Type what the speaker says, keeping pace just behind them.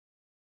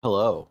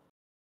Hello.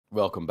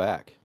 Welcome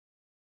back.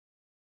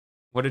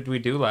 What did we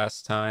do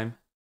last time?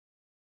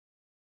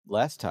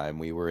 Last time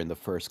we were in the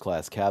first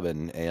class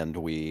cabin and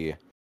we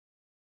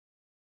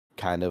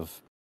kind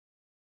of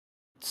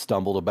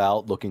stumbled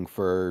about looking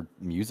for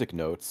music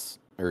notes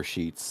or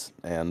sheets,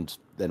 and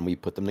then we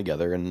put them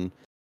together and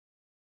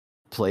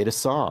played a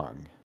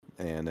song.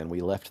 And then we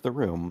left the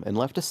room and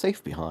left a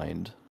safe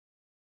behind.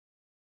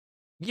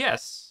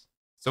 Yes.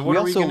 So what We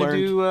are we also gonna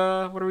learned, do?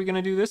 What are we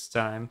gonna do this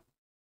time?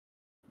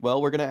 well,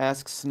 we're going to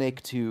ask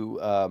Snake to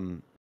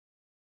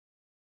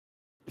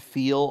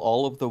feel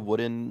all of the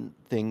wooden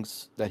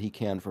things that he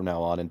can from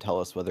now on and tell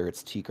us whether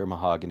it's teak or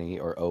mahogany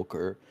or oak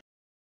or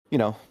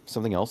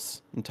something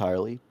else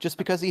entirely, just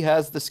because he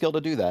has the skill to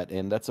do that.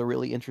 And that's a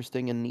really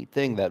interesting and neat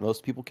thing that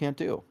most people can't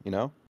do.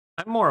 I'm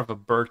more of a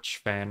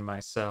birch fan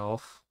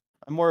myself.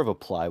 I'm more of a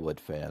plywood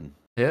fan,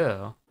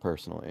 Ew.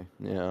 personally.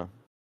 Yeah.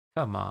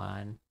 Come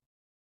on.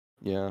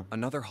 Yeah.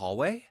 Another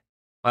hallway?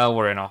 Well,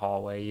 we're in a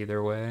hallway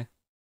either way.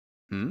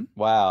 Hmm?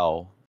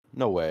 Wow.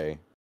 No way.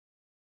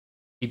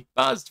 He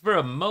paused for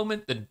a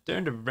moment, then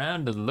turned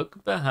around to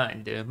look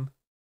behind him.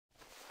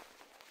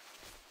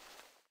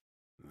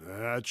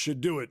 That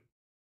should do it.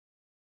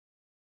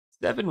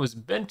 Seven was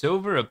bent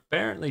over,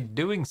 apparently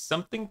doing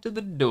something to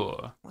the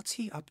door. What's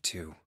he up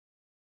to?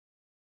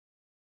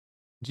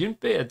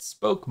 Junpei had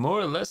spoke more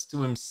or less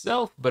to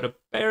himself, but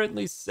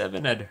apparently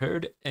Seven had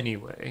heard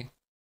anyway.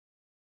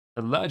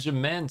 The larger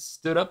man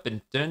stood up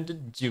and turned to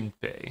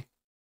Junpei.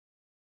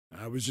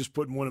 I was just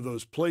putting one of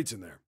those plates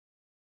in there.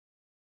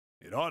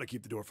 It ought to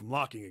keep the door from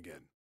locking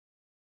again.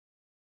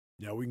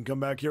 Now we can come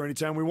back here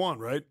anytime we want,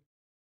 right?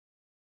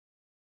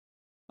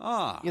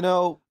 Ah. You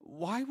know,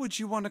 Why would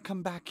you want to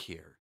come back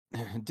here?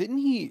 didn't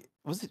he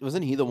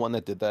wasn't he the one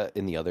that did that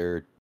in the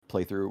other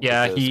playthrough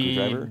Yeah, with the he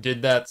screwdriver?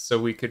 did that so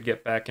we could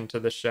get back into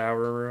the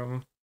shower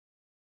room.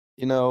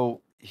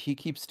 He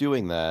keeps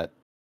doing that,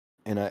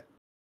 and I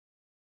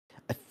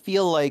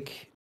feel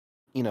like,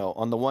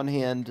 on the one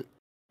hand,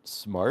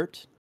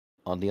 smart.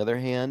 On the other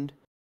hand,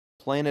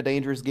 playing a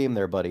dangerous game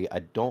there, buddy. I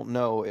don't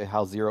know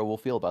how Zero will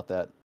feel about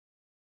that.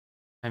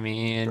 I They're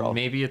mean, all-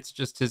 maybe it's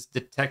just his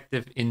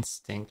detective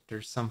instinct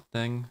or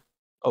something.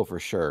 Oh, for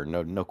sure.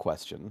 No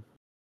question.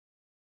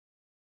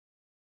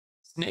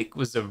 Snake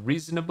was a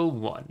reasonable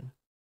one.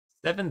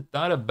 Seven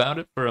thought about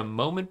it for a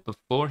moment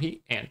before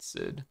he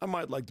answered. I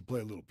might like to play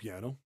a little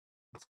piano.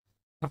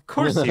 Of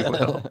course he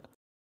will.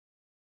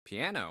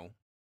 Piano?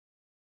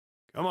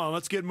 Come on,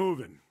 let's get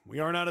moving. We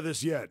aren't out of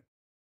this yet.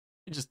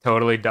 He just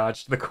totally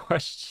dodged the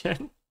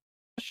question.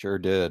 Sure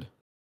did.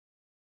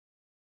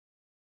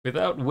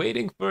 Without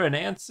waiting for an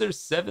answer,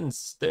 Seven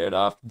stared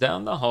off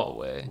down the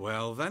hallway.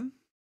 Well then.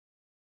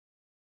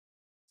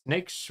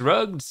 Snake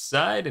shrugged,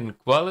 sighed, and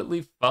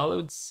quietly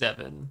followed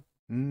Seven.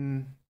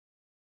 Hmm.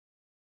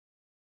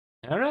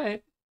 All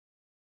right.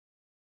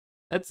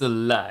 That's a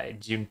lie,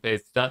 Junpei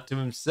thought to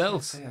Can't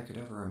himself. say I could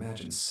ever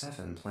imagine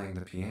Seven playing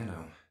the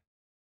piano.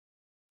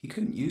 He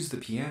couldn't use the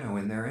piano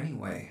in there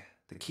anyway.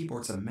 The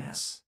keyboard's a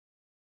mess.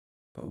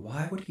 But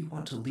why would he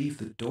want to leave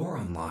the door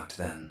unlocked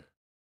then?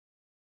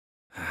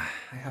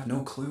 I have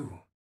no clue.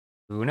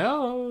 Who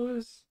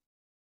knows?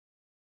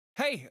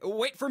 Hey,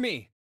 wait for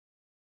me!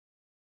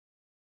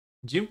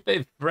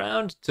 Junpei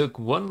frowned, took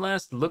one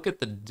last look at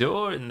the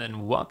door, and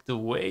then walked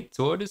away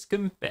toward his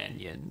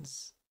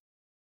companions.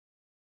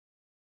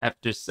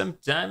 After some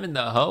time in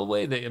the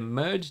hallway, they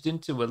emerged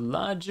into a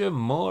larger,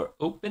 more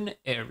open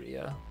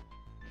area.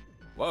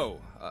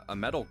 Whoa, a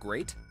metal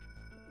grate?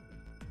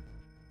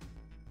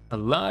 A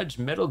large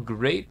metal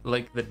grate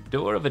like the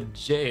door of a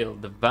jail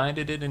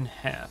divided it in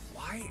half.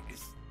 Why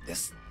is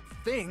this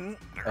thing?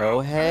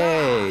 Oh,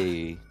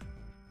 hey.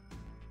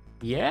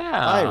 Yeah.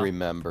 I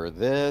remember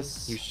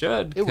this. You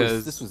should,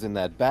 This was in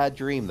that bad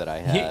dream that I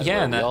had. Yeah,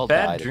 where in we that all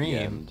bad died at the dream.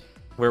 end.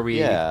 where we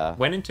Yeah.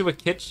 went into a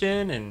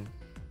kitchen and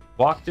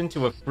walked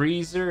into a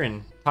freezer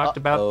and talked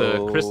about the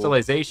Uh-oh.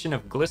 crystallization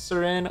of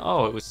glycerin.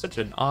 Oh, it was such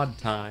an odd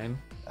time.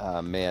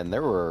 Man,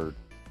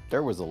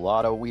 there was a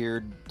lot of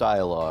weird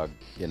dialogue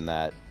in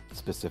that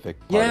specific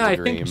part Yeah, of I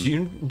the think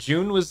dream.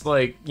 June was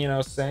like,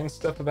 saying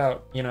stuff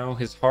about,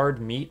 his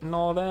hard meat and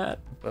all that,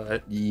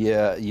 but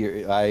Yeah,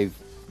 yeah.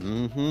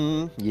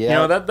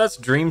 that's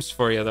dreams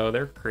for you though.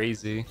 They're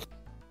crazy.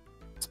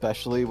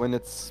 Especially when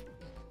it's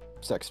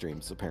sex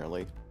dreams,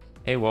 apparently.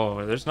 Hey,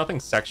 whoa, there's nothing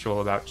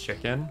sexual about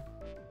chicken.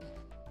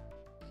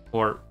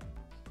 Or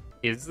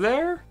is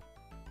there?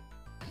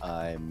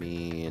 I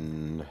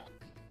mean,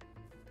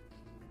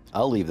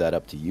 I'll leave that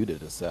up to you to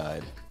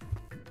decide.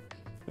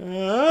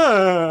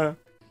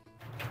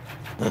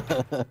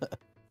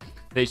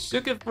 They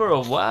shook it for a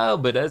while,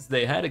 but as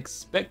they had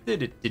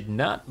expected, it did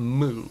not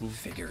move.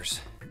 Figures.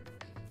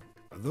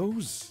 Are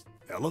those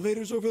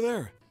elevators over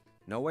there?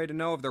 No way to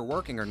know if they're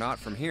working or not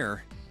from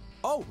here.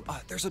 Oh,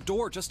 there's a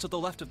door just to the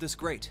left of this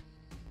grate.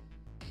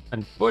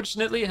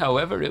 Unfortunately,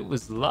 however, it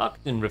was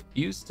locked and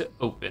refused to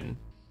open.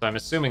 So I'm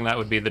assuming that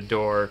would be the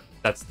door.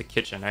 That's the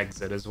kitchen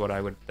exit, is what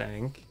I would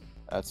think.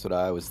 That's what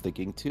I was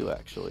thinking too,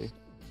 actually.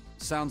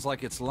 Sounds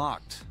like it's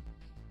locked.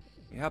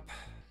 Yep.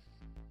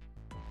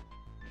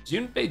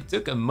 Junpei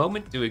took a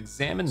moment to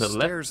examine the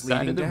left Stairs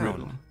side of the leading down.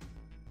 room.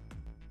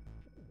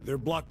 They're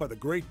blocked by the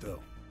grate, though.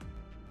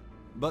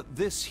 But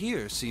this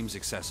here seems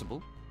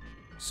accessible.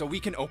 So we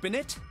can open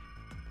it?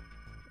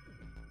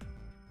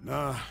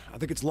 Nah, I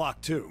think it's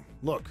locked, too.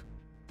 Look.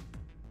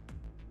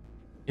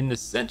 In the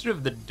center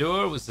of the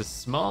door was a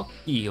small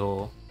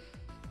keyhole.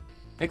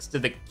 Next to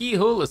the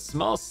keyhole, a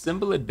small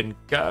symbol had been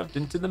carved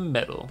into the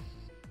metal.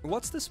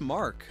 What's this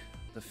mark?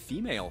 The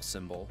female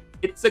symbol.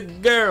 It's a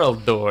girl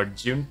door,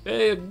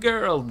 Junpei, a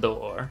girl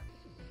door.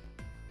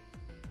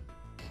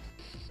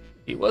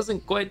 He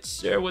wasn't quite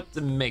sure what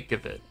to make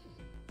of it.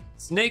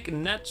 Snake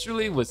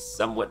naturally was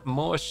somewhat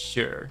more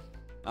sure.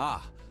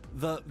 Ah,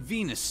 the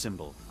Venus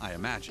symbol, I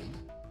imagine.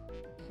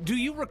 Do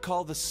you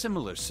recall the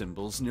similar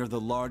symbols near the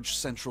large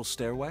central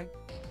stairway?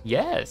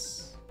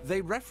 Yes.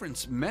 They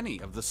reference many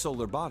of the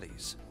solar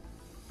bodies.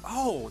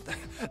 Oh,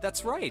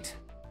 that's right.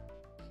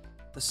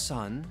 The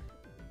Sun,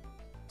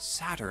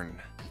 Saturn,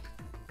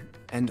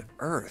 and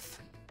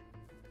Earth.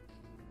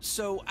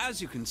 So,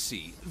 as you can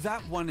see,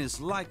 that one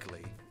is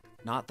likely.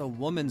 Not the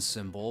woman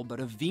symbol, but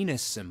a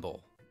Venus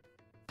symbol.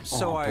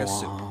 So I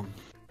assume.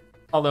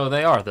 Although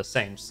they are the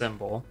same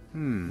symbol.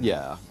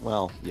 Yeah,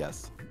 well,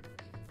 yes.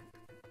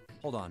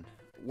 Hold on.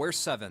 Where's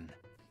 7?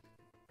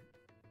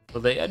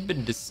 While they had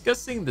been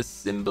discussing the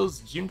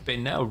symbols, Junpei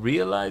now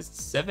realized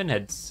 7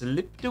 had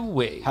slipped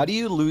away. How do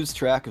you lose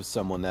track of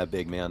someone that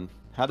big, man?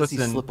 How does he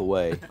Listen. slip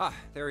away? Ah,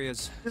 there he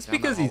is. Just down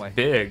that because he's hallway.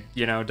 big,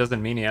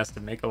 doesn't mean he has to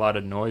make a lot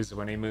of noise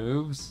when he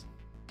moves.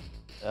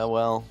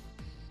 Well,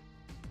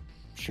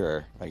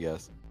 sure, I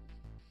guess.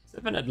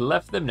 7 had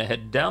left them to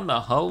head down the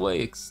hallway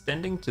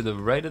extending to the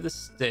right of the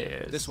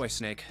stairs. This way,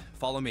 Snake.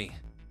 Follow me.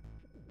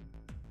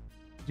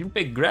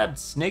 Junpei grabbed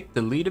Snake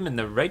to lead him in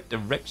the right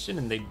direction,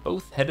 and they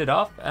both headed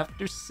off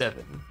after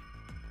 7.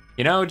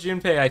 You know,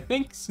 Junpei, I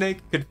think Snake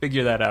could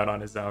figure that out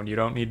on his own. You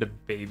don't need to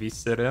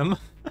babysit him.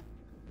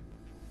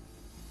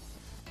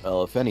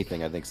 Well, if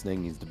anything, I think Snake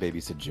needs to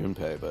babysit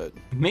Junpei, but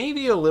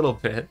Maybe a little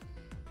bit.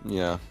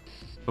 yeah.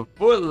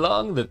 Before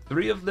long, the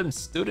 3 of them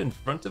stood in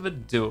front of a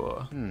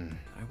door.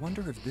 I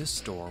wonder if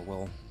this door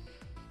will...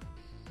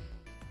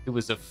 It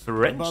was a How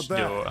French about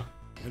that? door.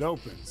 It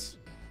opens.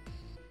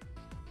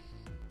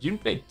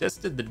 Junpei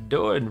tested the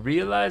door and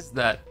realized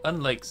that,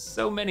 unlike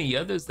so many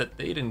others that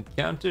they'd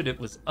encountered, it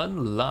was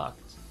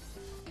unlocked.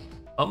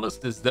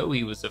 Almost as though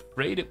he was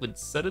afraid it would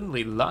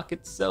suddenly lock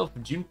itself,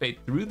 Junpei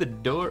threw the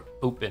door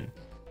open.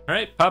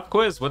 Alright, pop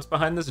quiz, what's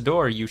behind this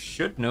door? You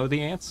should know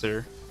the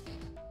answer.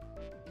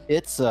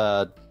 It's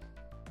a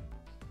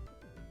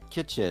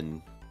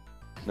kitchen.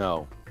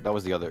 No, that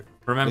was the other.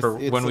 Remember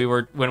It's when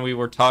a- we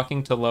were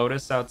talking to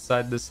Lotus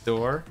outside this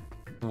door?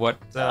 What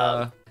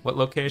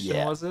location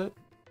yeah. was it?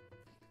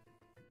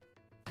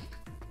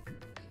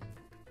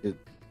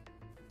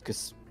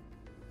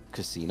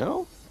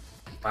 Casino?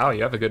 Wow,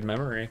 you have a good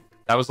memory.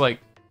 That was like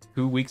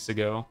 2 weeks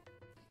ago.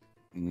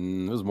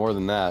 It was more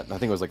than that. I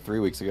think it was like 3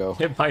 weeks ago.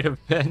 It might have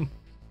been.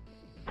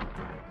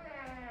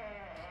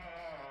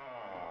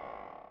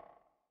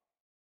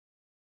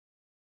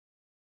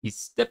 He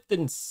stepped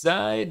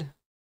inside.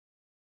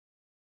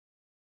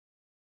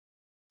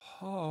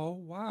 Oh,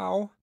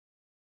 wow.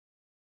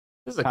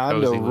 This is a Time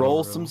cozy to little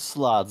roll room. some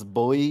slots,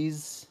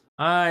 boys.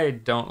 I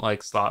don't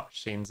like slot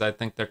machines. I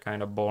think they're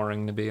kind of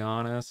boring, to be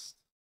honest.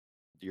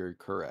 You're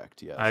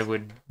correct, yes. I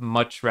would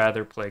much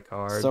rather play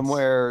cards.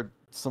 Somewhere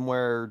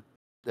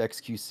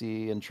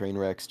XQC and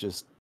Trainwrecks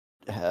just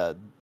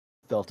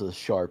felt a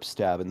sharp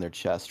stab in their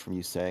chest from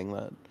you saying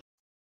that.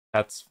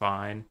 That's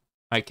fine.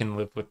 I can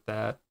live with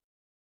that.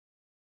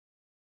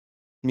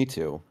 Me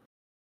too.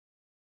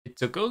 It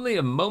took only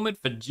a moment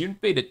for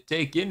Junpei to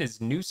take in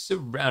his new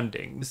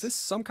surroundings. Is this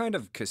some kind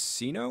of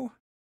casino?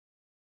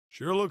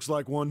 Sure looks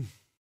like one.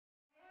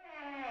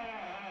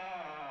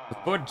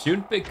 Before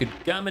Junpei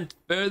could comment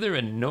further,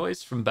 a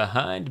noise from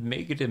behind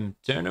made him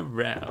turn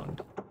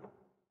around.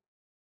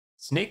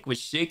 Snake was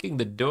shaking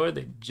the door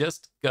they'd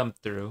just come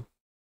through.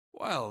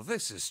 Well,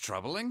 this is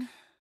troubling.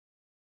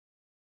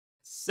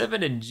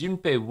 7 and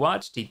Junpei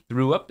watched. He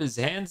threw up his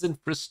hands in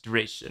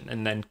frustration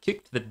and then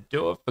kicked the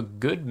door for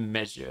good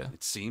measure.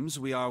 It seems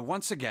we are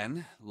once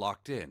again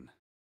locked in.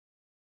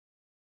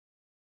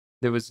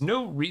 There was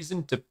no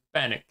reason to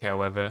panic,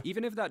 however.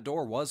 Even if that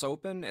door was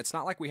open, it's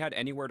not like we had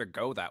anywhere to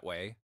go that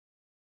way.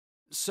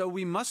 So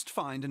we must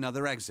find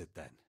another exit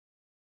then.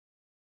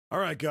 All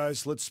right,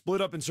 guys, let's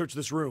split up and search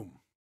this room.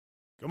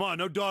 Come on,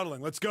 no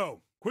dawdling. Let's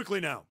go.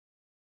 Quickly now.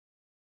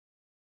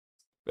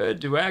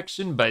 Spurred to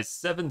action by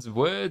 7's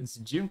words,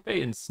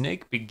 Junpei and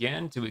Snake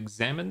began to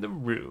examine the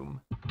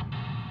room.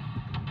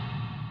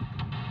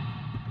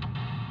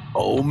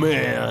 Oh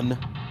man,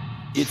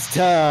 it's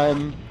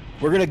time.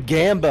 We're gonna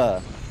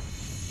gamba.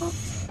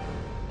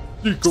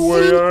 Seek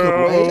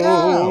away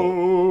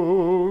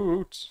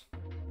out.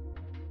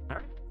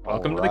 Alright,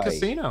 welcome to the Alright.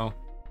 casino.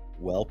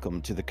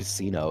 Welcome to the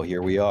casino.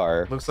 Here we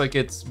are. Looks like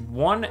it's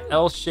one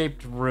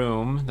L-shaped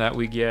room that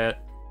we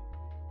get.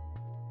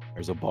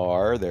 There's a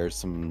bar. There's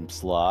some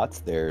slots.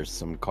 There's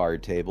some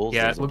card tables.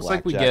 Yeah, there's it a looks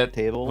like we blackjack get,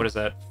 table. what is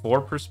that,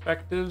 4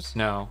 perspectives?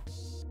 No.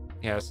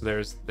 Yeah, so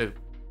there's the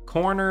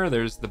corner,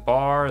 there's the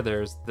bar,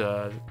 there's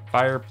the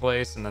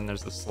fireplace, and then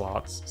there's the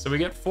slots. So we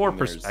get 4 And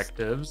there's-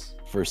 perspectives.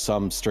 For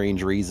some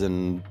strange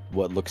reason,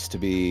 what looks to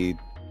be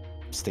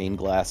stained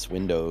glass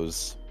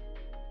windows.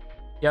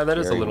 Yeah, that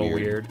is a Very little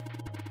weird. weird.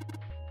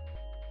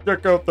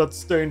 Check out that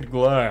stained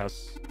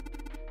glass.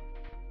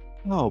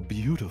 Oh,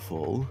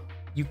 beautiful.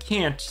 You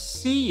can't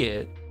see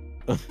it.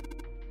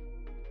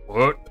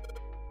 What?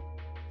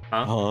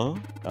 Huh? Huh?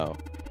 Oh.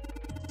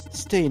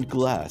 Stained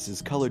glass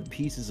is colored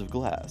pieces of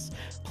glass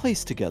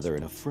placed together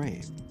in a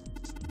frame.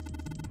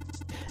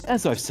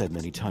 As I've said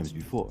many times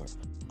before,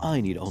 I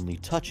need only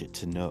touch it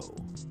to know.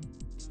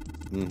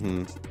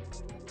 Mm-hmm.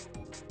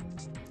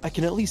 I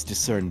can at least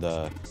discern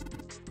the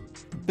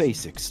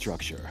basic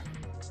structure.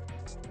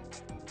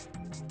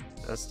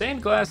 The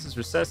stained glass is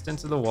recessed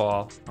into the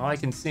wall. All I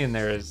can see in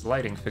there is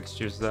lighting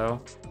fixtures,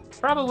 though.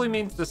 Probably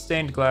means the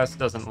stained glass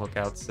doesn't look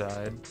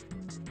outside.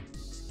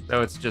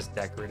 Though it's just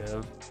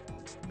decorative.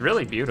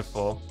 Really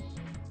beautiful.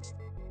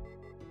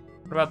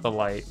 What about the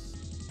light?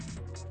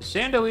 The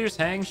chandeliers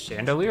hang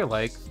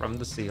chandelier-like from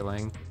the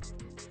ceiling.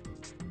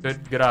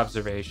 Good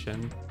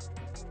observation.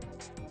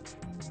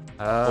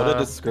 What a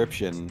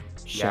description.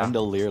 yeah.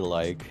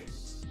 Chandelier-like.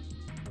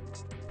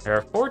 There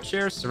are 4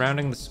 chairs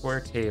surrounding the square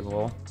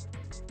table.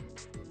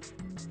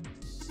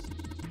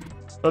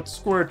 That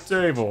square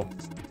table.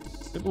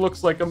 It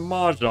looks like a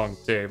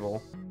mahjong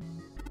table.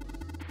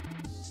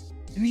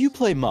 Do you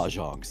play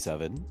Mahjong,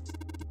 Seven?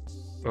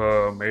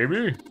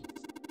 Maybe?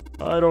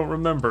 I don't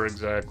remember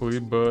exactly,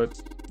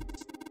 but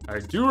I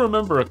do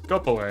remember a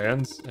couple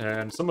hands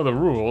and some of the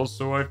rules,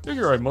 so I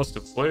figure I must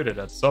have played it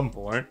at some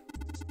point.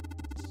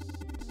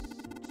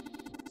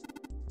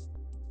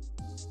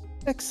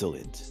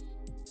 Excellent.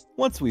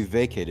 Once we've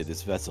vacated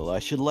this vessel, I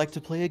should like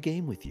to play a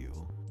game with you.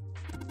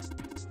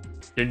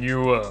 Can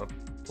you,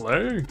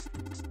 play?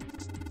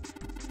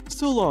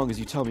 So long as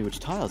you tell me which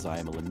tiles I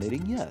am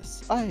eliminating,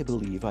 yes. I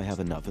believe I have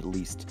enough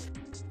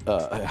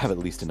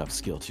enough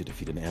skill to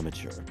defeat an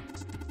amateur.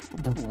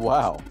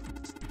 Wow.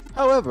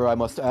 However, I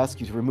must ask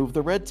you to remove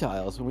the red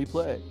tiles when we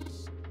play.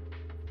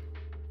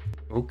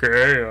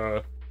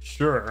 Okay,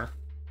 sure.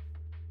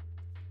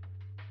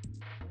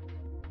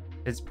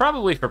 It's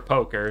probably for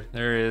poker.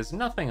 There is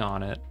nothing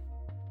on it.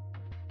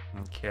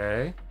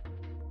 Okay.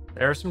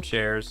 There are some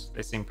chairs.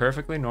 They seem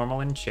perfectly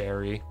normal and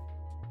cherry.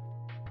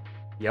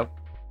 Yep.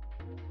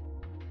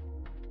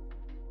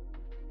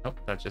 Oh,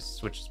 that just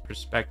switches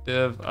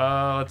perspective.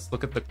 Let's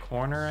look at the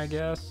corner, I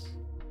guess.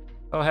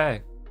 Oh,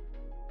 hey.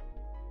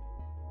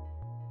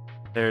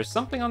 There's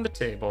something on the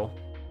table.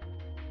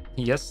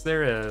 Yes,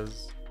 there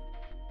is.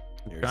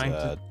 Trying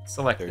to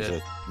select there's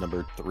it. a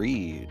number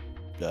 3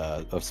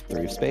 of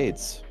 3 of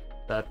spades.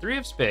 The 3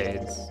 of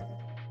spades.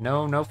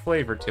 No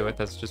flavor to it.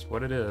 That's just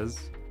what it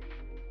is.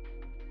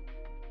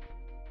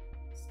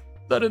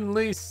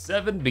 Suddenly,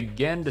 Seven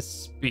began to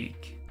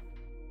speak.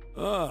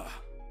 Ah,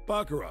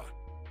 Baccarat.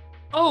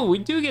 Oh, we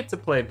do get to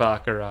play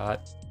Baccarat.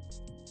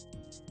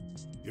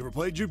 You ever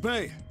played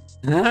Junpei?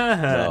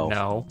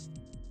 No.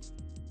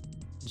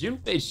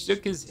 Junpei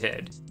shook his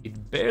head.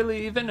 He'd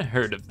barely even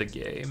heard of the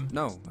game.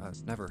 No,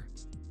 never.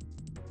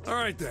 All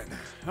right then.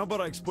 How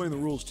about I explain the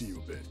rules to you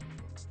a bit?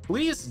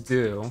 Please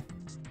do.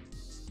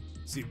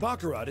 See,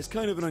 Baccarat is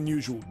kind of an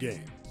unusual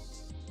game.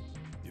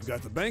 You've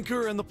got the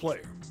banker and the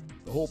player.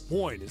 The whole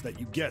point is that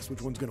you guess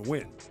which one's going to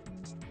win.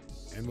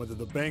 And whether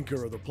the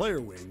banker or the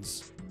player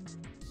wins,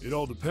 it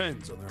all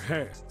depends on their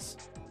hands.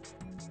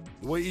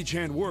 The way each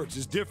hand works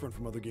is different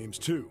from other games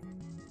too.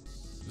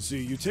 You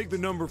see, you take the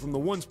number from the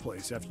ones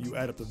place after you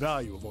add up the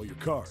value of all your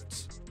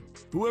cards.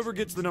 Whoever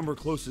gets the number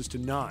closest to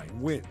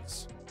 9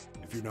 wins.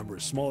 If your number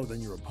is smaller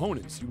than your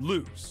opponent's, you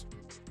lose.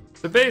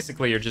 So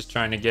basically, you're just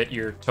trying to get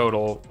your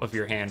total of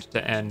your hand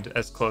to end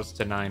as close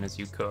to 9 as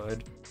you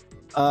could.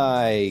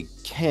 I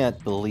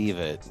can't believe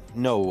it.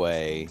 No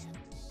way.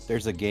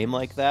 There's a game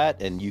like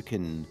that, and you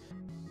can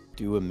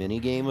do a mini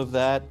game of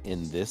that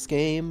in this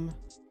game?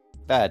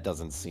 That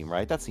doesn't seem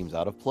right. That seems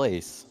out of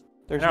place.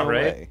 There's Yeah, no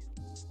right? way.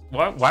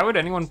 Why would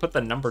anyone put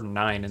the number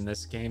 9 in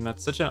this game?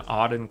 That's such an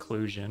odd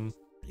inclusion.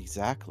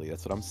 Exactly.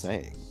 That's what I'm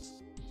saying.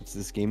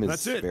 This game is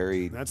That's it.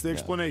 very. That's the yeah.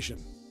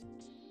 explanation.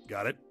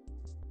 Got it?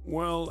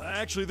 Well,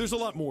 actually, there's a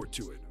lot more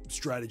to it.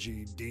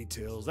 Strategy,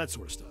 details, that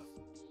sort of stuff.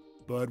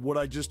 But what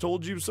I just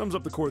told you sums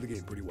up the core of the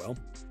game pretty well.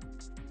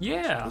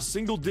 Yeah. A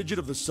single digit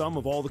of the sum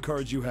of all the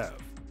cards you have.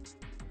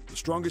 The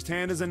strongest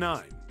hand is a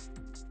 9,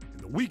 and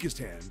the weakest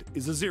hand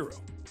is a 0.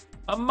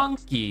 A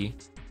monkey.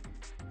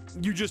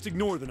 You just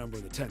ignore the number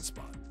in the 10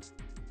 spot.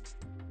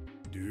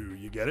 Do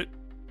you get it?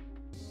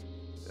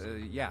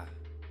 Yeah.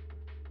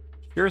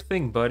 Sure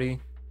thing, buddy.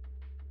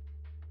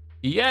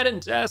 He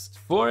hadn't asked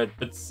for it,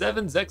 but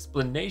Seven's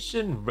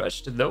explanation,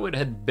 rushed though it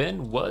had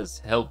been, was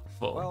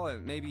helpful. Well,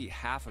 maybe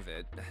half of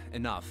it.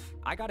 Enough.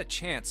 I got a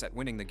chance at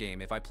winning the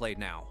game if I played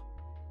now.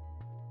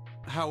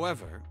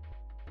 However,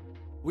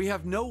 we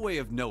have no way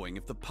of knowing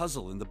if the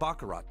puzzle in the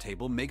Baccarat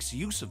table makes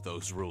use of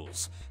those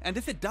rules, and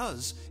if it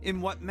does,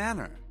 in what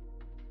manner.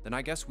 Then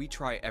I guess we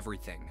try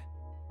everything.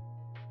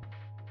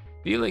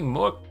 Feeling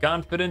more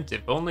confident,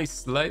 if only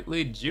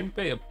slightly,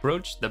 Junpei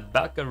approached the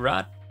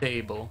baccarat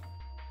table.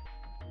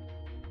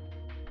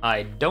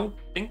 I don't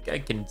think I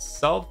can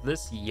solve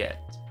this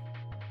yet.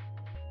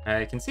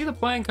 I can see the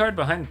playing card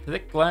behind the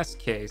thick glass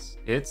case.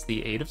 It's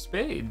the 8 of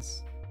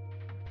spades.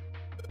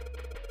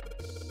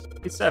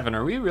 Hey, 7,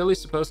 are we really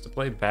supposed to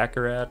play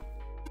baccarat?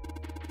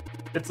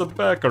 It's a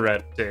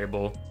baccarat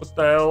table. What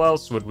the hell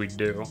else would we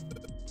do?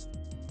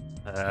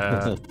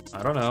 I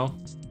don't know.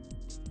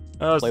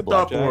 Play Stop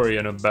blackjack.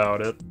 worrying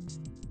about it.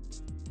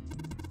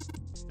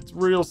 It's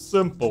real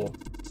simple.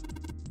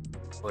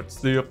 What's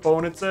the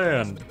opponent's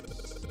hand?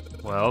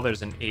 Well,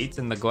 there's an 8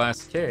 in the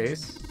glass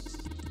case.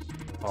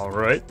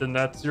 Alright, then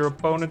that's your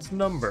opponent's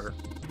number.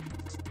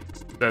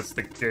 If that's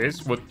the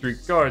case, what 3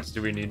 cards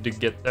do we need to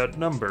get that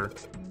number?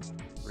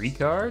 3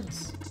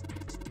 cards?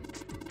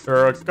 There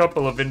are a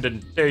couple of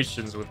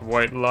indentations with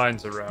white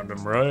lines around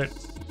them, right?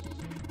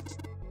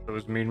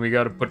 Those mean we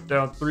gotta put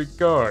down 3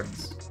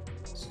 cards.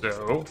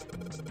 So,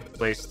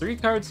 place 3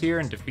 cards here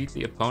and defeat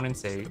the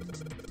opponent's 8.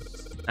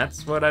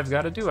 That's what I've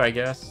gotta do, I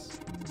guess.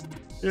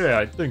 Yeah,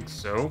 I think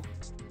so.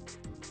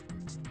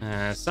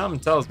 Something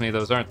tells me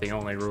those aren't the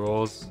only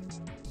rules.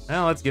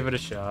 Well, let's give it a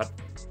shot.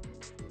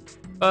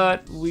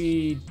 But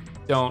we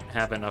don't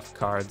have enough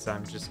cards,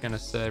 I'm just gonna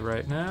say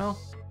right now.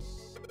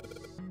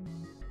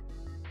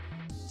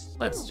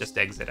 Let's just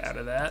exit out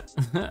of that.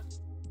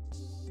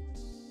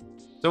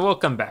 So we'll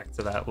come back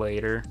to that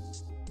later.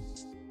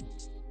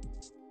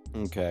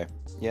 Okay.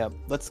 Yeah.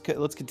 Let's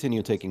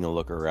continue taking a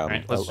look around.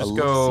 Alright, let's just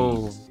look-see.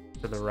 go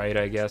to the right,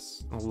 I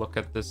guess. We'll look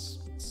at this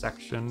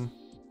section.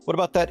 What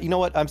about that? You know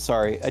what? I'm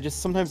sorry.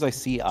 Sometimes I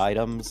see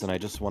items and I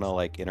just want to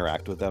like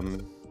interact with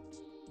them.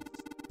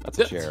 That's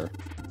a chair.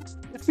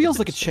 It feels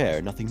like a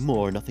chair. Nothing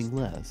more, nothing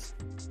less.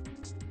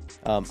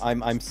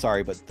 I'm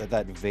sorry, but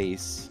that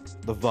vase,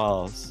 the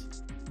vase,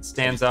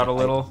 Stands out a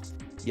little.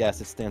 yes,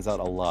 it stands out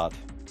a lot.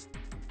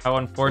 How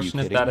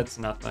unfortunate kidding? that it's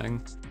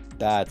nothing.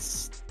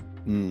 That's.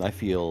 I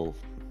feel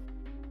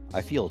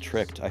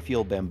tricked. I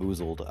feel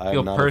bamboozled. I feel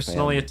I'm not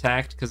personally a fan.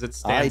 attacked because it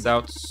stands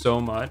out so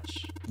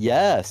much.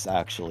 Yes,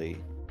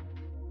 actually.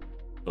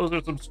 Those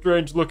are some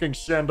strange looking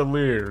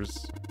chandeliers.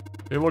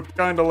 They look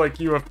kinda like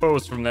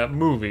UFOs from that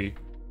movie,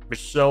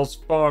 Michelle's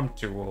Farm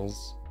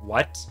Tools.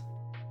 What?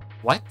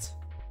 What?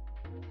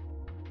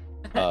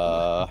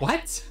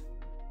 What?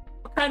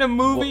 What kind of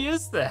movie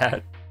is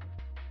that?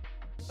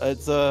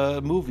 It's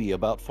a movie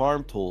about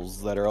farm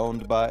tools that are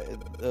owned by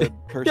a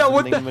person Yeah,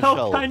 what the named hell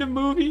Michelle. kind of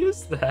movie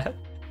is that?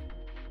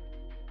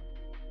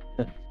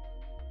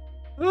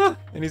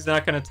 And he's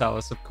not gonna tell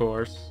us, of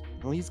course.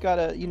 Well, he's got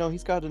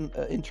an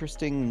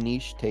interesting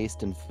niche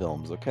taste in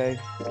films. Okay,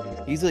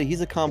 he's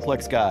a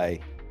complex guy.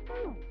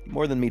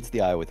 More than meets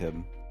the eye with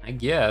him. I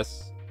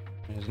guess.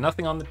 There's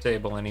nothing on the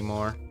table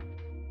anymore.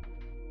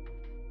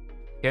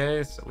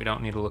 Okay, so we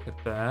don't need to look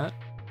at that.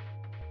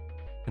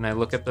 Can I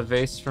look at the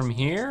vase from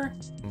here?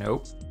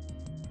 Nope.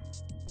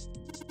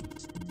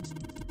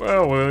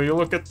 Well, will you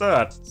look at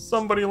that?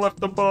 Somebody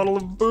left a bottle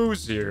of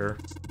booze here.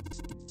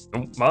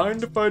 Don't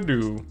mind if I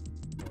do.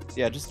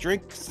 Yeah, just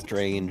drink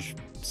strange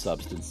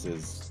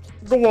substances.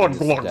 Glug, Just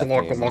glug, step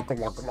glug, in. glug,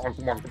 glug, glug,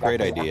 glug, Great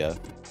glug. idea.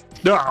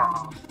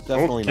 Ah,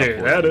 Definitely not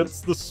okay, that poison.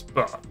 hits the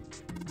spot.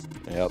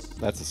 Yep,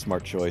 that's a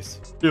smart choice.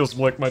 Feels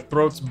like my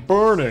throat's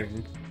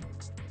burning.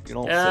 You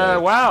don't say.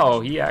 Wow,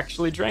 he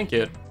actually drank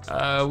it.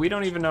 We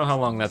don't even know how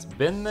long that's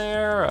been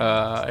there.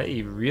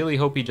 I really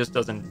hope he just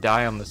doesn't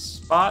die on the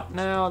spot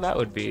now. That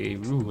would be,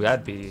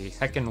 that'd be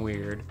heckin'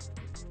 weird.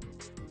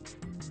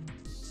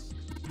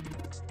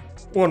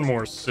 One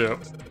more sip.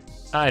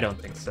 I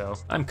don't think so.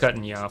 I'm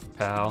cutting you off,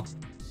 pal.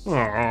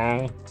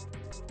 Oh,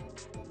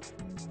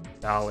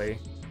 Dolly.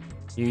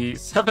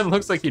 7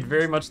 looks like he'd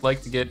very much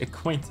like to get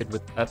acquainted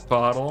with that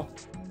bottle.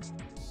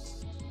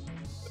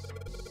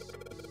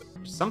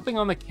 There's something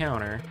on the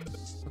counter.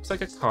 Looks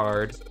like a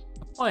card.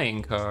 A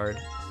playing card.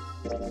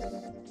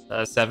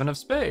 7 of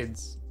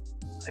spades.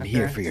 I'm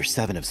here for your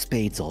 7 of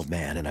spades, old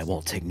man, and I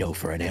won't take no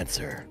for an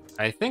answer.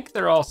 I think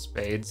they're all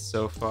spades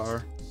so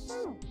far.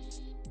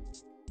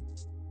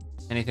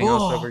 Anything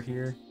else over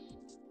here?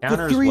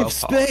 The 3 of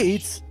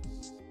spades?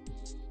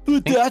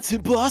 But that's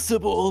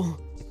impossible.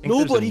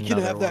 Nobody can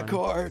have that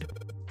card.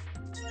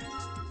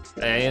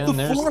 And The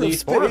there's 4 the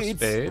of 4 of spades.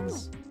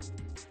 spades.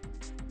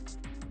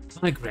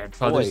 My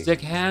grandfather's Boy.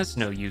 deck has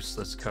no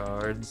useless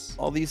cards.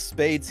 All these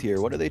spades here.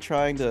 What are they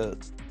trying to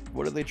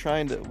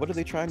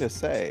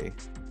say?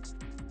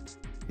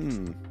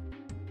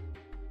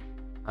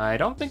 I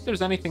don't think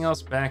there's anything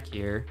else back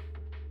here.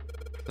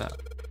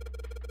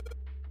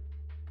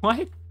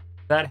 What?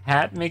 That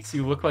hat makes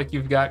you look like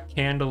you've got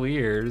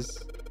candeliers.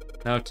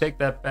 No, take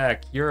that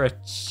back. You're a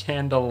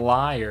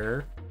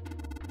chandelier.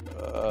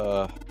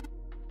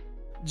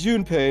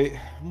 Junpei,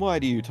 why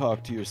do you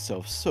talk to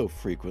yourself so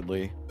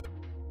frequently?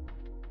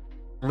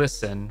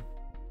 Listen,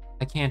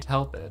 I can't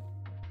help it.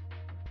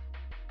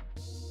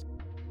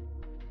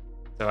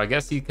 So I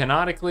guess he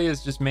canonically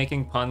is just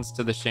making puns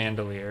to the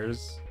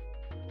chandeliers.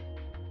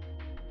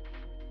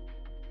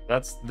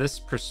 That's this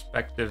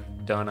perspective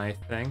done, I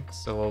think.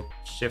 So we'll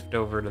shift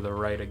over to the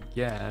right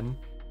again.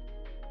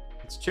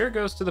 This chair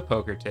goes to the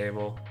poker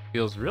table.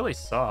 Feels really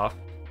soft.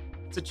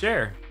 It's a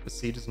chair. The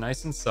seat is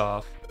nice and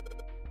soft.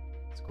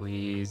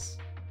 Squeeze.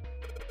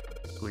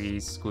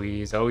 Squeeze,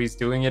 squeeze. Oh, he's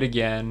doing it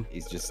again.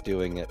 He's just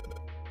doing it.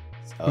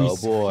 Squeeze, Oh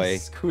boy.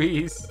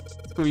 Squeeze.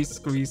 Squeeze,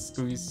 squeeze,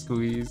 squeeze,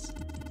 squeeze.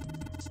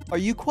 Are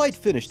you quite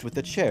finished with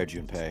the chair,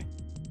 Junpei?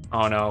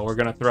 Oh no, we're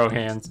gonna throw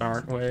hands,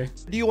 aren't we? Or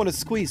do you want to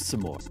squeeze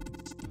some more?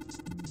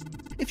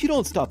 If you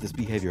don't stop this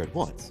behavior at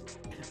once,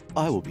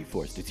 I will be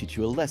forced to teach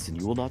you a lesson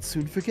you will not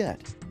soon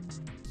forget.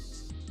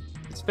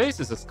 His face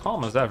is as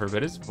calm as ever,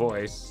 but his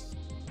voice,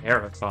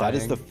 terrifying. That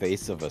is the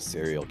face of a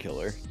serial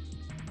killer.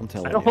 I'm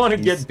telling you. I don't want to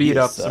he's- get beat he is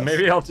up, so sus.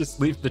 maybe I'll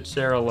just leave the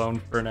chair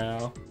alone for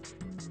now.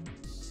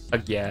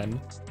 Again.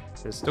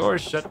 This door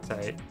is shut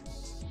tight.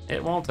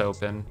 It won't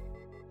open.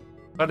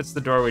 But it's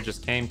the door we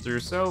just came through,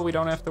 so we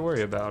don't have to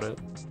worry about it.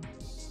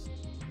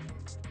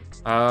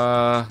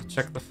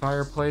 Check the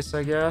fireplace,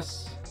 I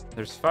guess.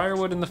 There's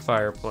firewood in the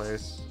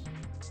fireplace.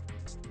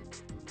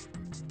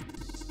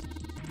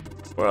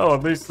 Well,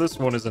 at least this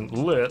one isn't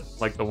lit,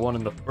 like the one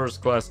in the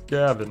first class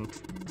cabin.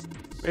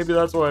 Maybe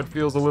that's why it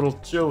feels a little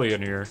chilly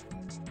in here.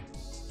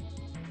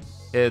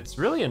 It's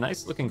really a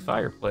nice looking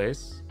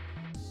fireplace.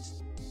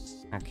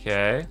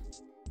 Okay.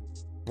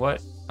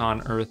 What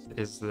on earth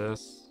is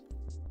this?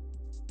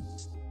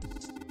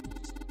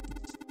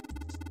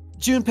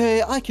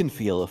 Junpei, I can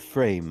feel a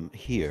frame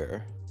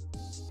here.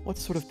 What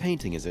sort of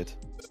painting is it?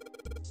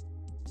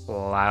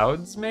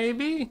 Clouds,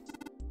 maybe?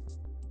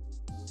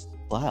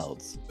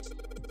 Clouds.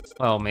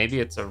 Well, maybe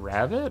it's a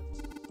rabbit?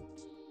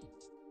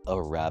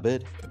 A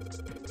rabbit?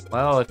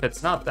 Well, if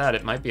it's not that,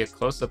 it might be a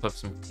close-up of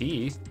some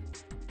teeth.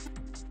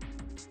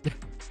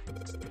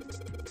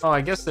 Oh,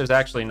 I guess there's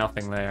actually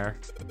nothing there.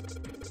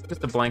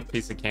 Just a blank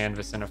piece of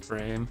canvas in a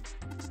frame.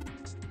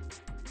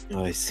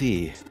 I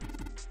see.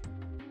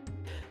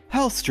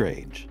 How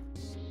strange.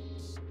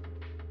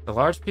 A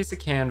large piece of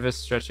canvas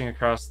stretching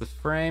across the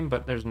frame,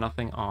 but there's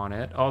nothing on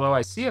it. Although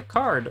I see a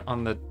card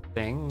on the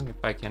thing, if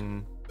I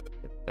can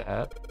get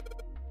that.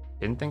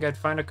 Didn't think I'd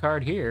find a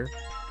card here.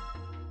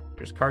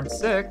 There's card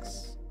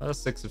 6. A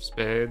 6 of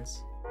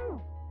spades.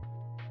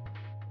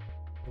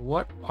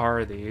 What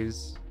are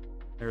these?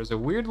 There's a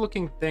weird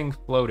looking thing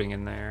floating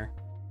in there.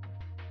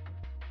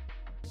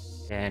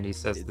 And he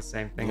says the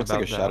same It thing looks about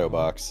like a that shadow one.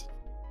 box.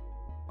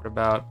 What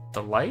about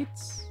the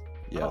lights?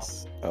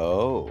 Yes.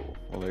 Oh,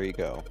 well, there you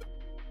go.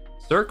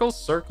 Circle,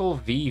 circle,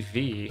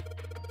 VV. What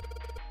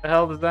the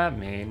hell does that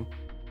mean?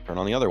 Turn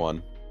on the other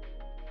one.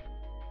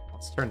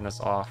 Let's turn this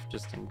off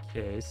just in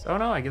case. Oh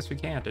no, I guess we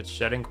can't. It's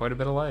shedding quite a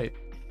bit of light.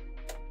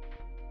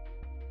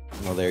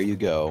 Well, there you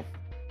go.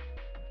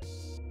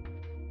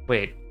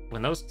 Wait,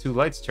 when those two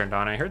lights turned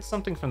on, I heard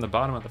something from the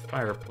bottom of the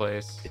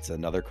fireplace. It's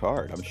another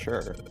card, I'm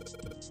sure.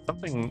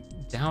 Something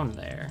down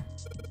there.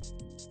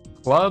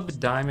 Club,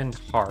 diamond,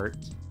 heart.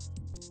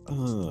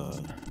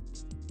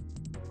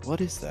 What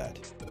is that?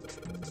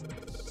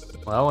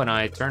 Well, when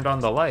I turned on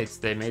the lights,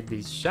 they made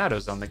these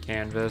shadows on the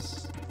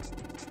canvas.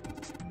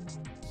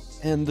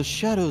 And the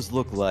shadows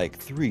look like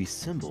 3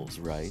 symbols,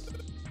 right?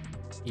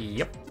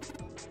 Yep.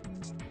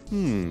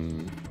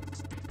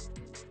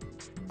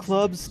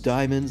 Clubs,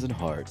 diamonds, and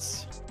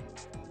hearts.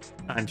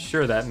 I'm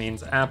sure that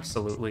means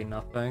absolutely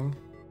nothing.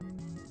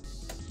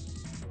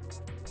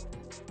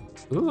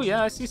 Ooh,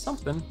 yeah, I see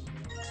something.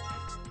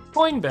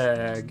 Coin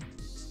bag.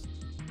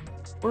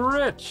 We're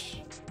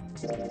rich.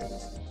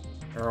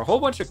 There are a whole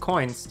bunch of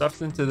coins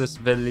stuffed into this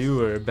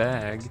velour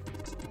bag.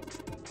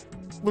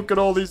 Look at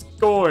all these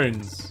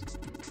coins.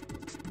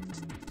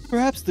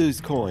 Perhaps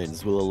those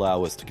coins will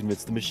allow us to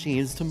convince the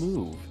machines to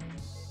move.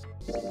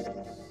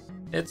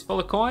 It's full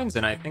of coins,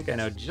 and I think I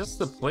know just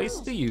the place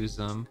to use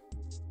them.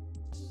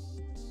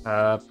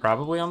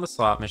 Probably on the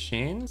slot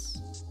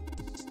machines.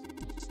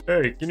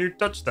 Hey, can you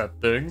touch that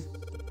thing?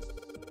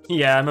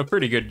 Yeah, I'm a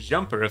pretty good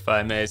jumper, if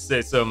I may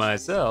say so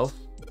myself.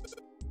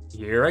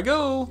 Here I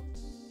go.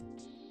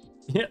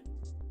 Yeah.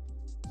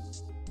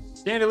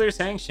 Chandeliers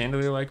hang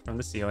chandelier-like from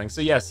the ceiling.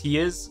 So yes, he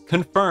is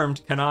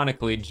confirmed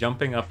canonically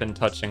jumping up and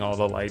touching all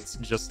the lights,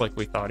 just like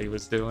we thought he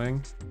was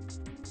doing.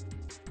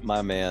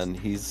 My man,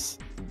 he's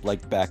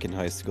like back in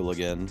high school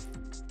again.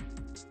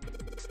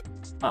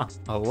 Huh,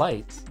 a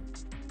light.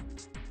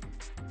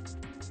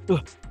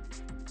 Ugh.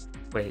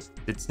 Wait,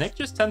 did Snake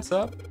just tense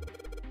up?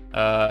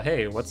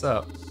 Hey, what's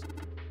up?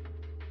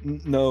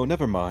 No,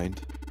 never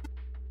mind.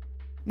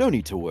 No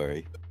need to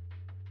worry.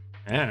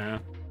 Yeah.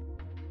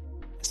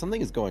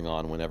 Something is going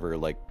on whenever,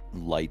 like,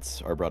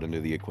 lights are brought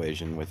into the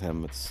equation with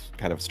him. It's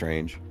kind of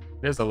strange.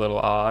 It is a little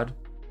odd.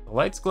 The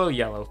lights glow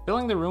yellow,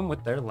 filling the room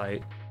with their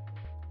light.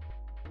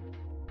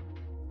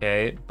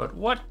 Okay, but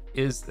what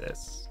is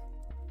this?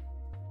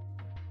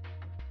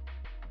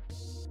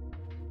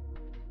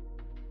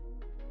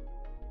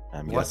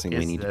 I'm What guessing we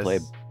is need to play.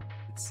 this?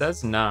 It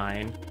says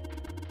 9.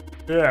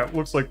 Yeah, it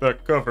looks like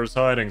that cover's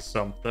hiding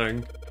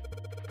something.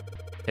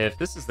 If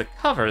this is the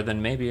cover,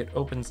 then maybe it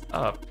opens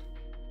up.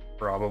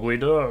 Probably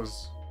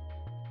does.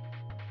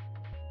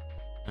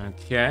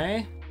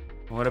 Okay.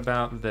 What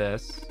about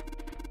this?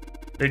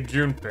 Hey,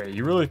 Junpei,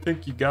 you really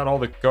think you got all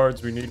the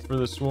cards we need for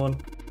this one?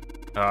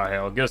 Ah,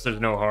 hell, guess there's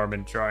no harm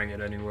in trying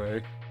it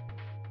anyway.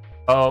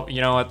 Oh,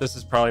 you know what? This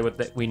is probably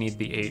what we need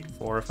the 8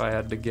 for, if I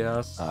had to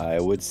guess. I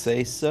would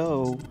say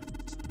so.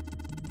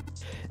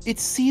 It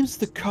seems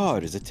the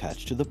card is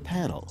attached to the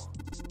panel.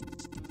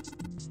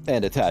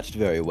 And attached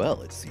very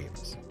well, it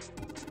seems.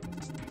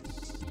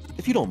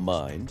 If you don't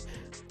mind,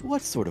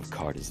 what sort of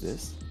card is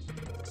this?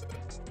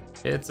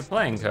 It's a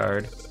playing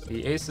card.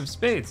 The Ace of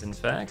Spades, in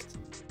fact.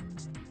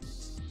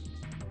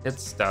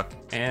 It's stuck,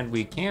 and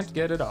we can't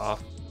get it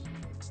off.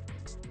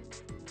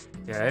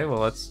 Okay, well,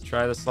 let's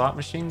try the slot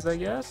machines, I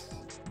guess.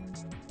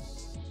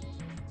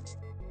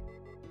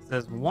 It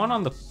says 1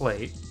 on the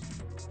plate.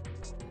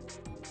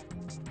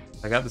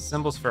 I got the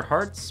symbols for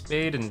heart,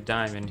 spade, and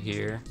diamond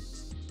here.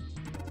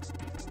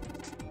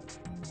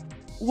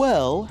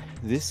 Well,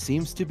 this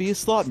seems to be a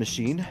slot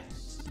machine.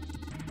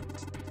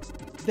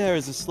 There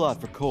is a slot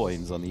for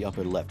coins on the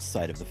upper left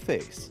side of the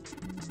face.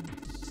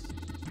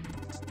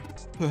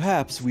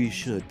 Perhaps we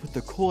should put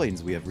the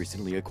coins we have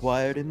recently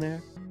acquired in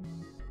there?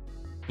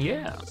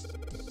 Yeah.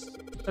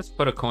 Let's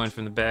put a coin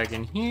from the bag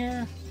in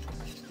here.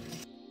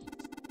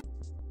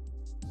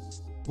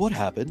 What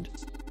happened?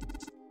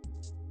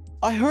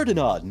 I heard an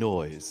odd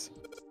noise.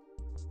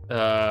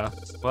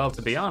 Well,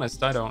 to be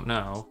honest, I don't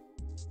know.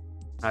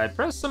 I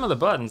pressed some of the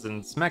buttons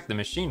and smacked the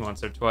machine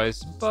once or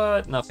twice,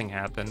 but nothing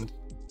happened.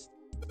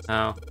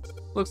 Oh,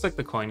 looks like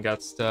the coin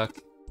got stuck.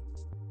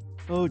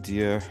 Oh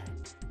dear.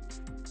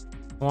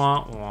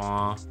 Wah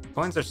wah.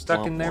 Coins are stuck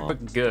Wah, in there, wah.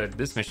 but good.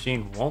 This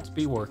machine won't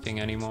be working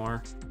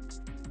anymore.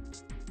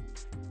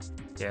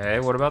 Okay,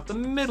 what about the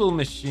middle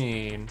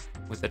machine?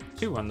 With a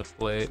 2 on the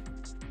plate.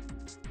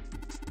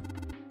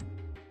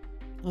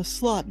 A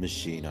slot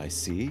machine, I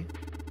see.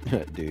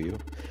 Do you?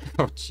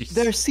 Oh, jeez.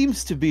 There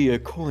seems to be a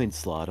coin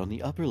slot on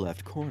the upper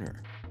left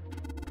corner.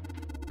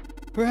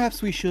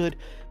 Perhaps we should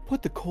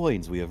put the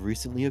coins we have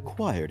recently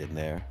acquired in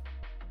there.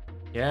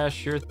 Yeah,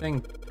 sure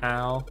thing,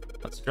 pal.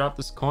 Let's drop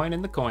this coin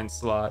in the coin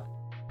slot.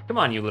 Come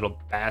on, you little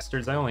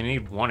bastards. I only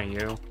need 1 of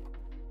you.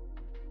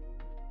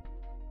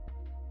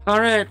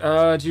 Alright,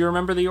 do you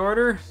remember the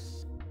order?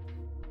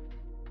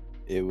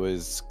 It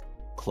was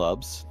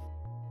clubs.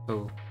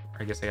 Oh,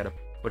 I guess I gotta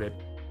put it...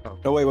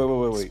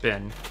 Oh, wait.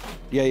 Spin.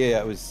 Yeah,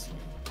 it was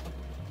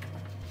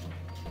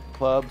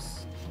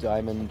clubs,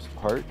 diamond,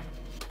 heart.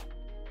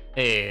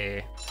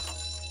 Hey.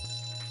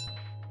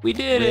 We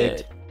did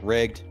it!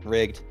 Rigged.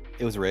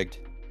 It was rigged.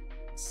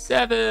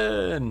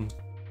 7!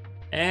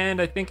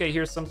 And I think I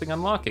hear something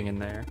unlocking in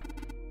there.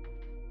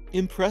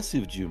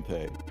 Impressive,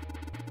 Junpei.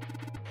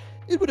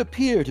 It would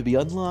appear to be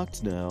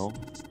unlocked now.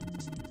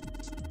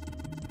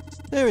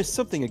 There is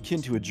something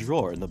akin to a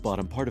drawer in the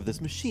bottom part of this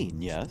machine,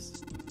 yes?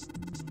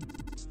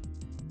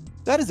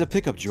 That is a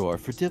pickup drawer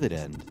for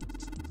dividend.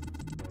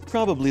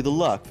 Probably the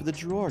lock for the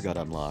drawer got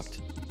unlocked.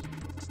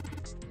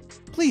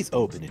 Please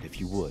open it if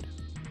you would.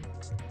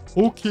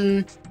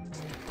 Okay.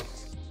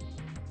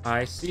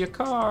 I see a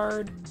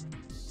card.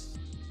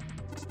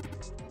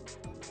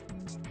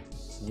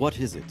 What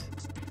is it?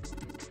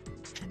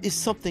 Is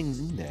something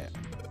in there?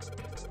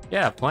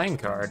 Yeah, playing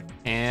card.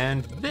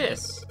 And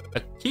this. A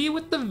key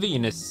with the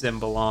Venus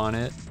symbol on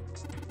it.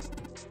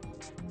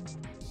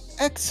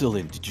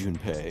 Excellent,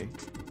 Junpei.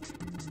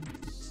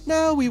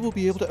 Now we will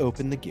be able to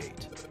open the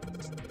gate.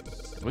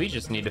 We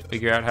just need to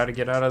figure out how to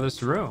get out of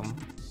this room.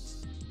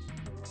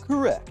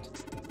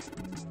 Correct.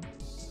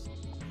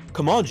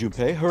 Come on,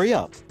 Junpei, hurry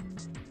up.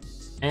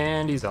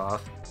 And he's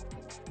off.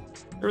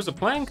 There was a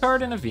playing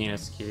card and a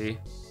Venus key.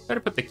 Better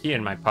put the key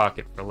in my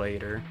pocket for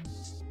later.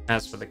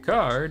 As for the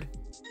card...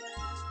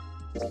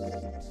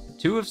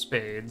 2 of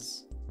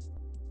spades.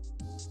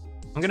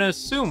 I'm gonna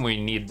assume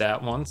we need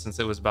that one since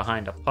it was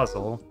behind a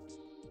puzzle.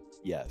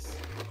 Yes.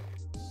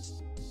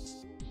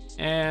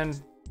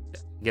 And...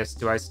 I guess,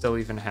 do I still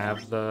even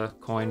have the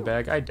coin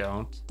bag? I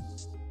don't.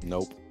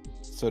 Nope.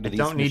 So do I these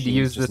don't need to machines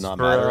use just this not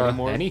for matter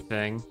anymore?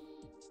 anything.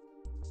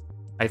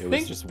 I It was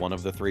think... just one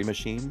of the 3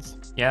 machines?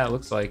 Yeah, it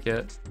looks like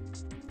it.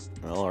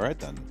 Well, alright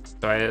then.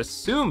 So I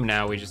assume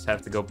now we just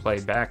have to go play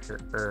Baccarat.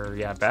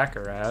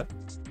 Baccarat.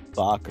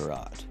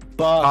 Baccarat.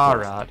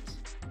 Baccarat.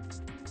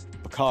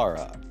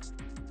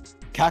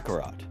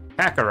 Kakarot.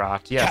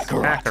 Kakarot, yes,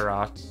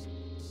 Kakarot.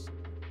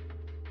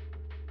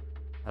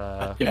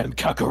 Kakarot. And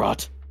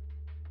Kakarot.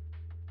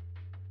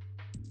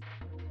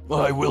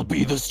 I will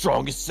be the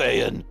strongest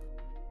Saiyan.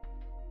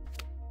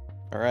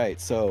 Alright,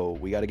 so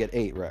we gotta get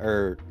 8, right?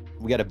 Or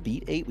we gotta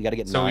beat 8? We gotta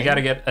get 9? So we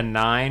gotta get a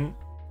 9,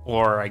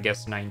 or I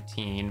guess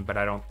 19, but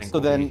I don't think So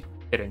we'll then be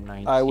hitting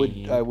 19. I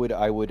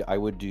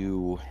would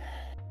do...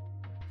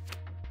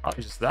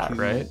 Probably just that, 2,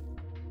 right?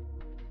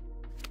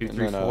 2, and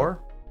 3, then, 4?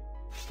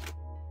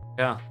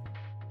 Yeah.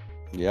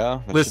 Yeah, that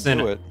should do Listen,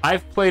 it.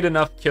 I've played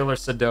enough killer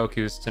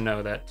Sudokus to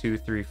know that 2,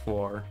 3,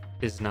 4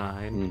 is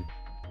 9.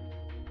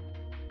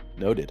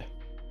 Noted.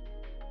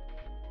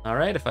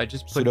 Alright, if I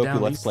just put Sudoku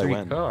down Let's these Play 3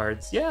 when?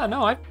 cards. Yeah,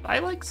 no, I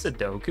like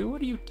Sudoku. What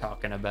are you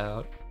talking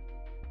about?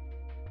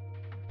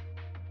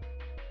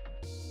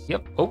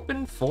 Yep,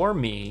 open for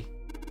me.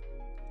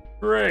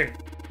 Great,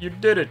 you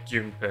did it,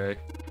 Junpei.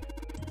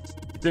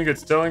 You think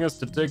it's telling us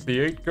to take the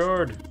 8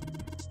 card?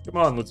 Come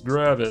on, let's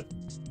grab it.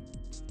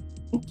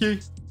 Okay.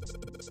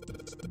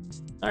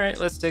 Alright,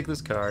 let's take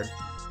this card.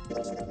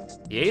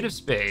 The 8 of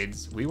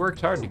spades. We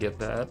worked hard to get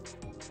that.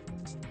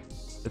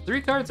 The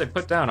 3 cards I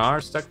put down are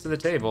stuck to the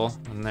table,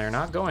 and they're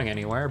not going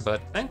anywhere,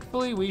 but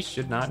thankfully we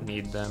should not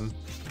need them.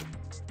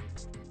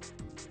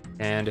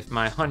 And if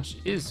my hunch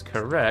is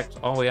correct,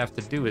 all we have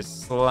to do is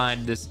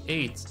slide this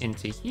 8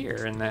 into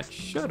here, and that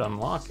should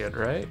unlock it,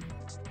 right?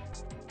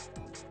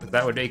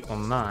 That would equal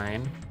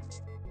 9.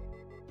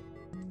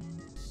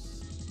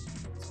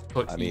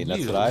 I mean,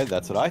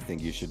 that's what I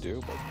think you should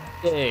do. But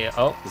Hey,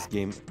 oh, this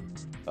game,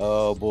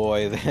 oh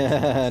boy,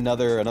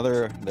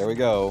 another. There we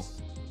go.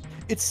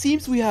 It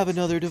seems we have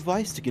another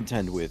device to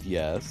contend with.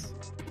 Yes.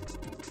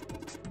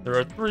 there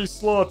are 3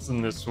 slots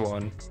in this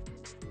one.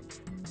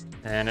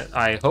 And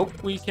I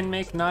hope we can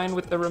make 9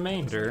 with the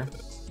remainder.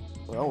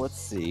 Well, let's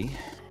see.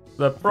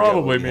 That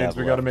probably we means have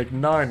we gotta left. make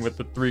 9 with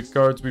the 3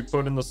 cards we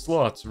put in the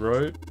slots,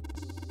 right?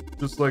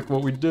 Just like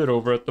what we did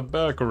over at the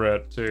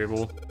Baccarat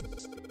table.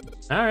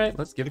 Alright,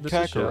 let's give The this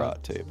a shot.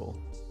 Kakarot table.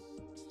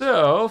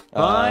 So, 5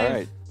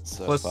 Alright.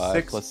 So plus 5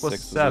 6 plus plus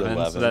 6 is 7,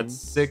 11. so that's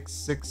 6,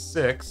 6,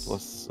 6.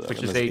 Plus, which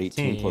and is that's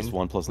 18, plus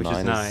 1 plus which is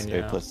 9 9, is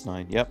yeah. 8 plus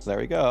 9. Yep, there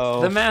we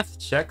go. The math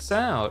checks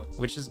out,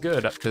 which is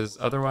good, because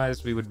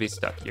otherwise we would be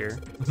stuck here.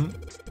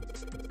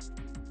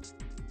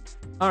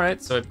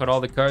 Alright, so I put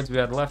all the cards we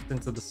had left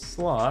into the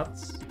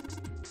slots.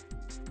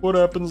 What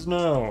happens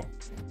now?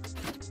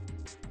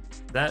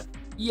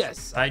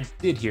 Yes, I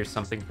did hear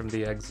something from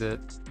the exit.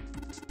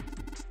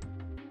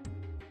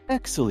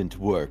 Excellent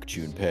work,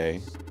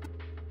 Junpei.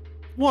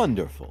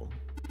 Wonderful.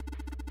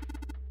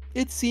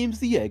 It seems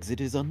the exit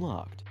is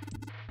unlocked.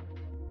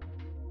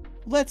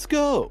 Let's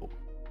go.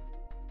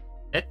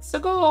 Let's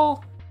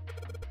go!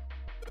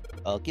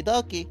 Okie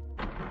dokie.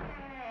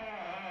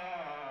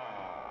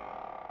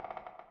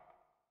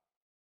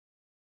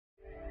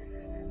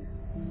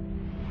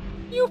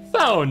 You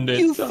found it!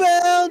 You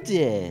found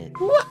it!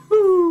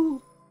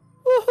 Woohoo!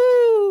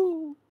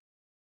 Woohoo!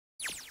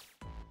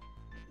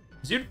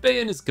 Junpei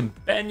and his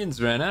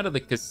companions ran out of the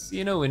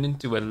casino and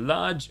into a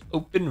large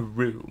open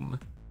room.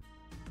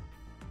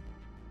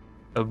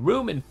 A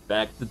room, in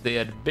fact, that they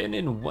had been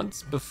in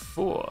once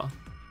before.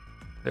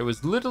 There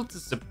was little to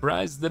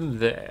surprise them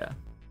there.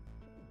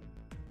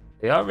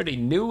 They already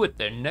knew what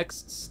their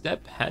next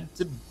step had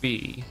to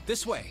be.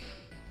 This way.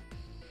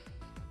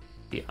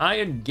 The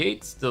iron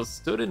gate still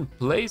stood in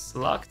place,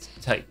 locked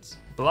tight,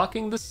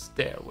 blocking the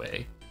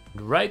stairway.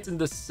 And right in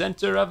the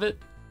center of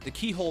it, The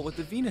keyhole with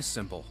the Venus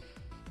symbol.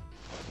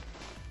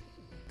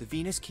 The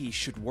Venus key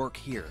should work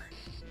here.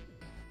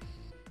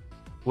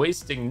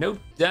 wasting no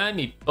time,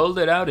 he pulled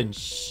it out and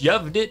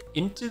shoved it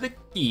into the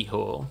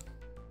keyhole.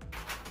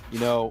 You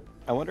know,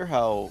 I wonder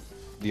how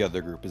the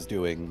other group is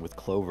doing with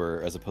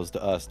Clover as opposed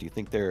to us. Do you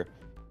think they're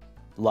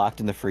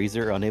locked in the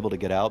freezer, unable to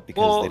get out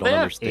because Well, they don't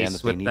have understand Ace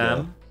that they with need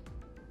them.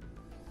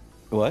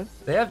 What?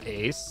 They have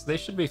Ace. They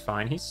should be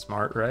fine. He's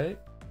smart, right?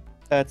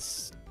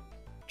 That's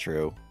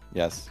true.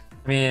 Yes.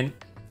 I mean,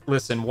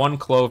 listen, 1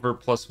 Clover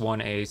plus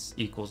 1 Ace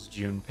equals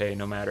Junpei,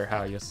 no matter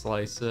how you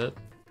slice it.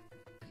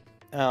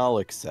 I'll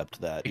accept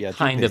that. It Yeah,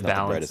 kind Junpei's of not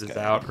the brightest balances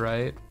guy. out,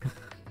 right?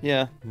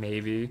 Yeah.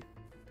 Maybe.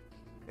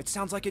 It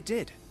sounds like it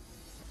did.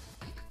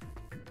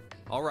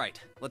 All right,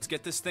 let's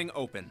get this thing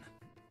open.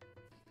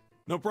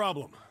 No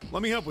problem.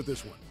 Let me help with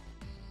this one.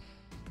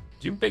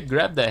 Junpei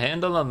grabbed the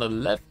handle on the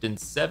left and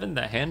Seven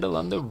the handle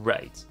on the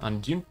right.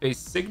 On Junpei's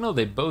signal,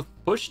 they both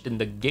pushed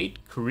and the gate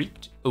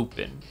creaked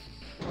open.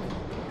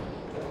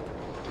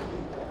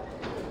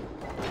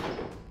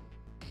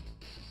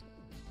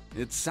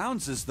 It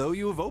sounds as though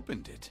you have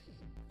opened it.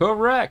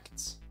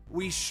 Correct!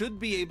 We should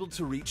be able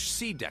to reach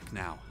C deck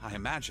now, I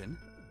imagine.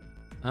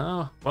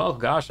 Oh, well,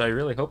 gosh, I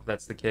really hope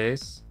that's the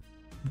case.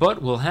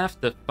 But we'll have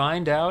to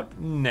find out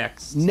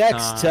next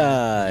Next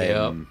time.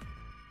 Yep.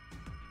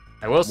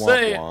 I will Womp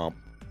say, womp.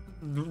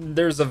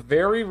 there's a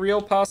very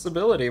real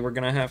possibility we're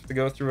gonna have to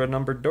go through a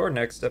numbered door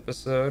next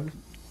episode.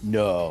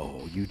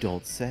 No, you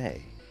don't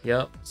say.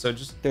 Yep, so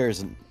just,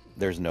 There's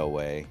no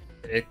way.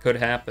 it could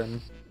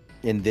happen.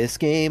 In this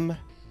game?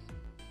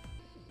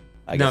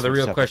 I Now guess the we'll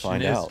real just have to question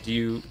find is, out.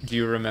 do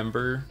you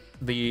remember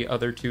the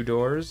other 2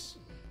 doors?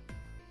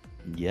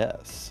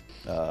 Yes.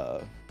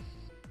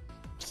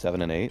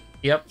 7 and 8?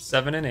 Yep,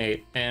 7 and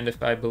 8. And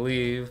if I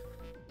believe,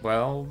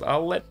 well,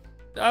 I'll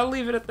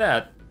leave it at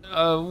that.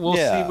 We'll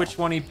Yeah. see which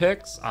one he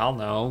picks. I'll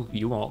know.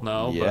 You won't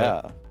know.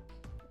 Yeah. But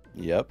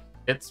Yep.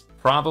 it's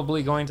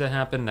probably going to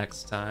happen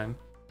next time.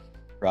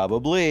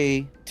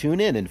 Probably. Tune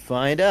in and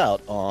find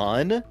out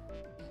on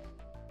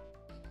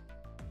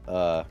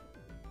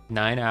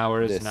 9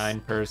 hours, This. 9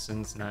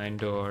 persons, 9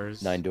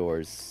 doors. 9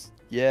 Doors.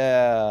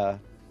 Yeah.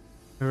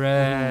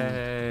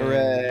 Hooray!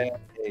 Hooray.